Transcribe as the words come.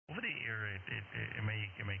here,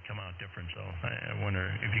 it may come out different. So I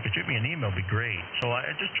wonder if you could shoot me an email, it'd be great. So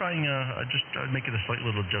I'm just trying, making a slight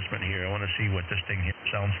little adjustment here. I want to see what this thing here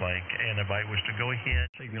sounds like. And if I was to go ahead,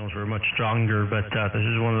 signals were much stronger, but this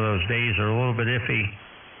is one of those days that are a little bit iffy.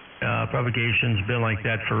 Propagation's been like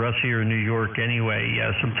that for us here in New York anyway.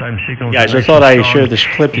 Sometimes signals. Guys, I thought I'd share this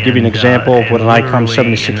clip to give you an example of what an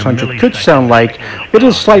IC7600 could sound like with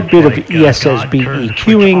a slight bit of ESSB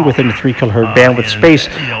EQing within the 3 kHz bandwidth space.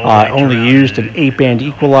 Only used an 8-band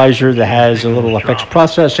equalizer that has a little effects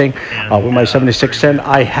processing. With my 7610,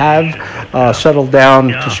 I have settled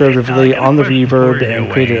down conservatively on the reverb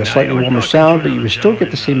and created a slightly warmer sound, but you would still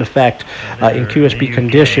get the same effect in QSB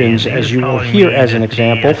conditions as you will hear as an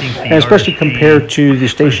example. And especially compared to the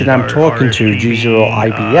station I'm talking to,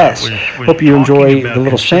 G0IBS. Hope you enjoy the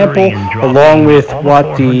little sample, along with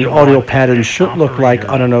what the audio pattern should look like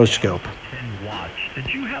on an O-scope.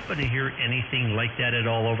 Did you happen to hear anything like that at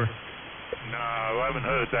all, over? No, I haven't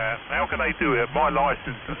heard that. How can they do it? My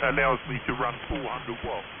license allows me to run 400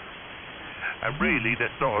 watts. And really,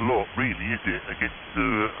 that's not a lot, really, is it, against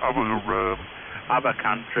other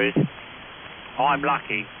countries? I'm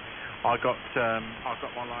lucky. I got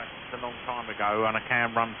my license a long time ago, and I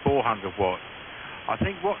can run 400 watts. I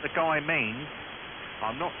think what the guy means,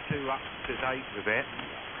 I'm not too up to date with it.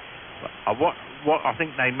 But what I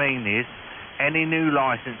think they mean is, any new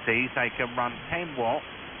licensees, they can run 10 watts,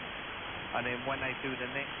 and then when they do the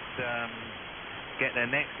next, get their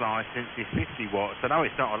next license, is 50 watts. I know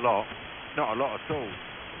it's not a lot at all.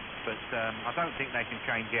 But I don't think they can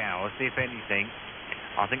change ours. If anything,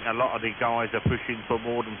 I think a lot of the guys are pushing for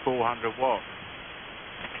more than 400 watts,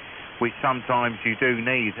 which sometimes you do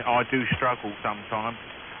need. I do struggle sometimes.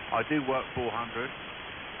 I do work 400,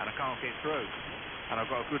 and I can't get through. And I've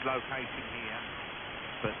got a good location here,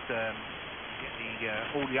 but get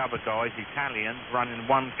all the other guys, Italians, running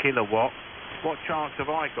 1 kilowatt. What chance have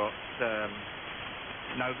I got?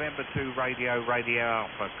 November 2 Radio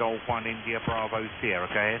Alpha, Golf 1 India Bravo Sierra,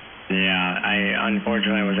 okay? Yeah,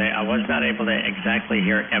 unfortunately I was not able to exactly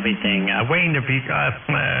hear everything. Wayne, if you,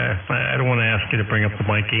 I don't want to ask you to bring up the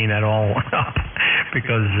mic gain at all,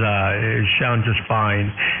 because it sounds just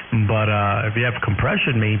fine. But if you have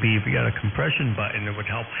compression, maybe if you got a compression button, it would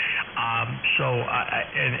help.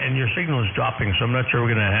 And your signal is dropping, so I'm not sure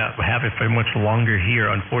we're going to have it for much longer here,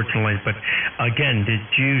 unfortunately. But again, did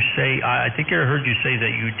you say? I think I heard you say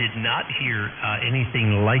that you did not hear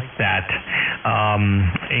anything like that,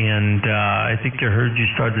 and I think I heard you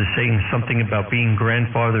started saying something about being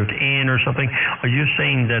grandfathered in or something. Are you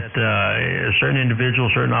saying that certain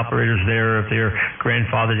individuals, certain operators there, if they're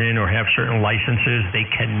grandfathered in or have certain licenses, they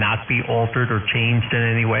cannot be altered or changed in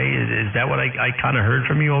any way? Is that what I kind of heard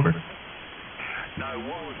from you, over? No,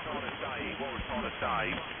 what I was trying to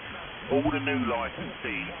say, all the new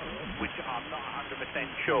licensees, which I'm not 100%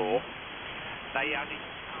 sure, they only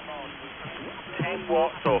come on with 10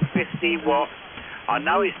 watts or 50 watts. I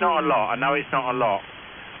know it's not a lot,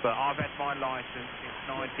 but I've had my license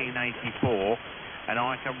since 1984, and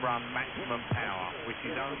I can run maximum power, which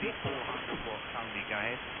is only 400 watts only, go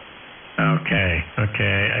ahead. Okay.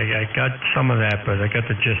 I got some of that, but I got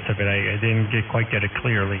the gist of it. I didn't quite get it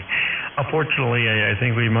clearly. Unfortunately, I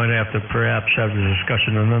think we might have to perhaps have the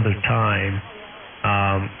discussion another time.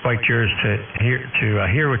 Quite curious to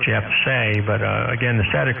hear what you have to say, but again, the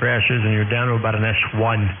static crashes, and you're down to about an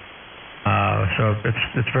S1, so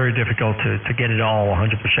it's very difficult to get it all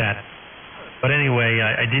 100%. But anyway,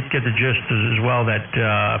 I did get the gist as well that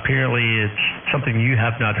apparently it's something you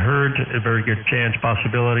have not heard, a very good chance,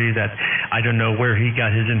 possibility that I don't know where he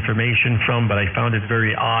got his information from, but I found it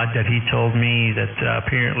very odd that he told me that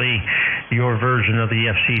apparently your version of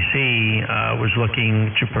the FCC was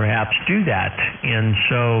looking to perhaps do that. And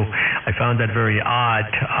so I found that very odd.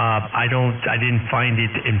 I didn't find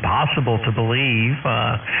it impossible to believe,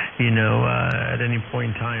 at any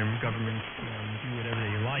point in time, governments do whatever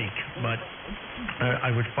they like, but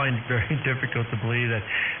I would find it very difficult to believe that,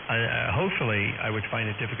 hopefully, I would find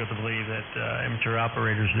it difficult to believe that amateur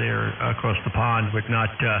operators there across the pond would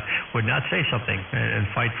not say something and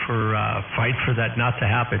fight for that not to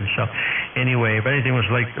happen. So, anyway, if anything was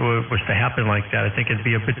to happen like that, I think it'd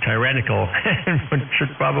be a bit tyrannical and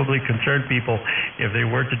should probably concern people if they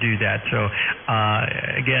were to do that. So,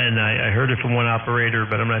 again, I heard it from one operator,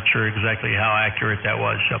 but I'm not sure exactly how accurate that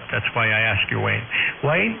was. So that's why I asked you, Wayne.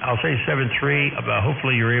 Wayne, I'll say 7-3.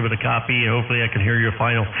 Hopefully you're able to copy, and hopefully I can hear your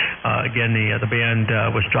final. Again, the band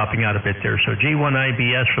was dropping out a bit there. So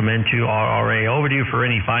G1IBS from N2RRA. Over to you for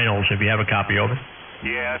any finals if you have a copy, over.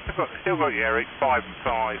 Yeah, still got you, Eric. 5 and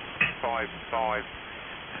 5. 5 and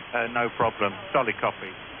 5. No problem. Solid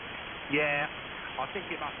copy. Yeah, I think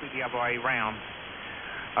it must be the other way round.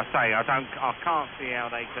 I can't see how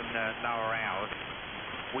they can lower ours.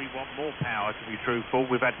 We want more power, to be truthful.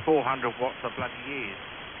 We've had 400 watts for bloody years.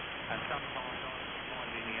 And sometimes my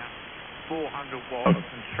linear, 400 watts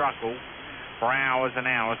and struggle for hours and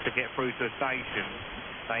hours to get through to a station.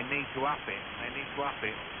 They need to up it. They need to up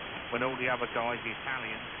it when all the other guys, the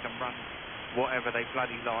Italians, can run whatever they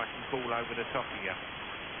bloody like and fall over the top of you.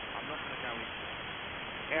 I'm not going to go in.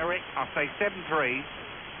 Eric, I'll say 7-3.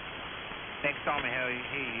 Next time I hear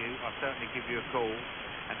you, I'll certainly give you a call,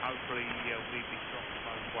 and hopefully we'll be strong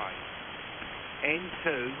both ways.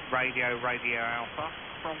 N2, Radio Alpha,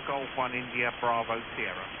 from Golf 1 India, Bravo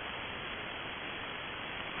Sierra.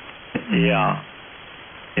 Yeah,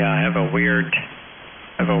 I have a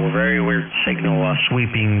very weird signal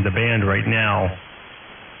Sweeping the band right now.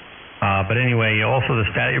 But anyway, also the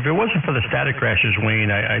static, if it wasn't for the static crashes, Wayne,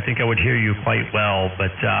 I think I would hear you quite well, but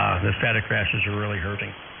the static crashes are really hurting.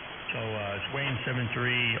 So it's Wayne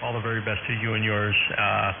 73, all the very best to you and yours.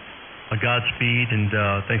 A Godspeed, and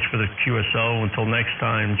thanks for the QSO. Until next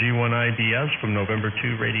time, G1IBS from November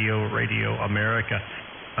 2 Radio America.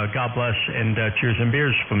 God bless, and cheers and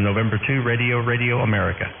beers from November 2 Radio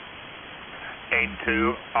America.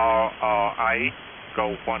 N2 RRA,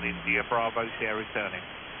 Golf 1 India, Bravo Sierra returning.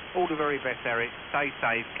 All the very best, Eric. Stay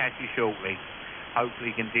safe. Catch you shortly.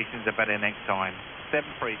 Hopefully conditions are better next time.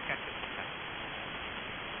 7-3. Catch you.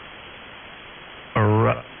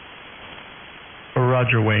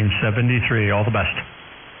 Roger, Wayne 73. All the best.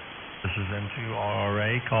 This is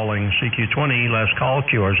N2RRA calling CQ20. Last call,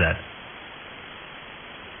 QRZ.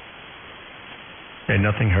 Okay,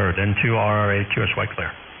 nothing heard. N2RRA, QSY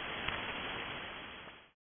clear.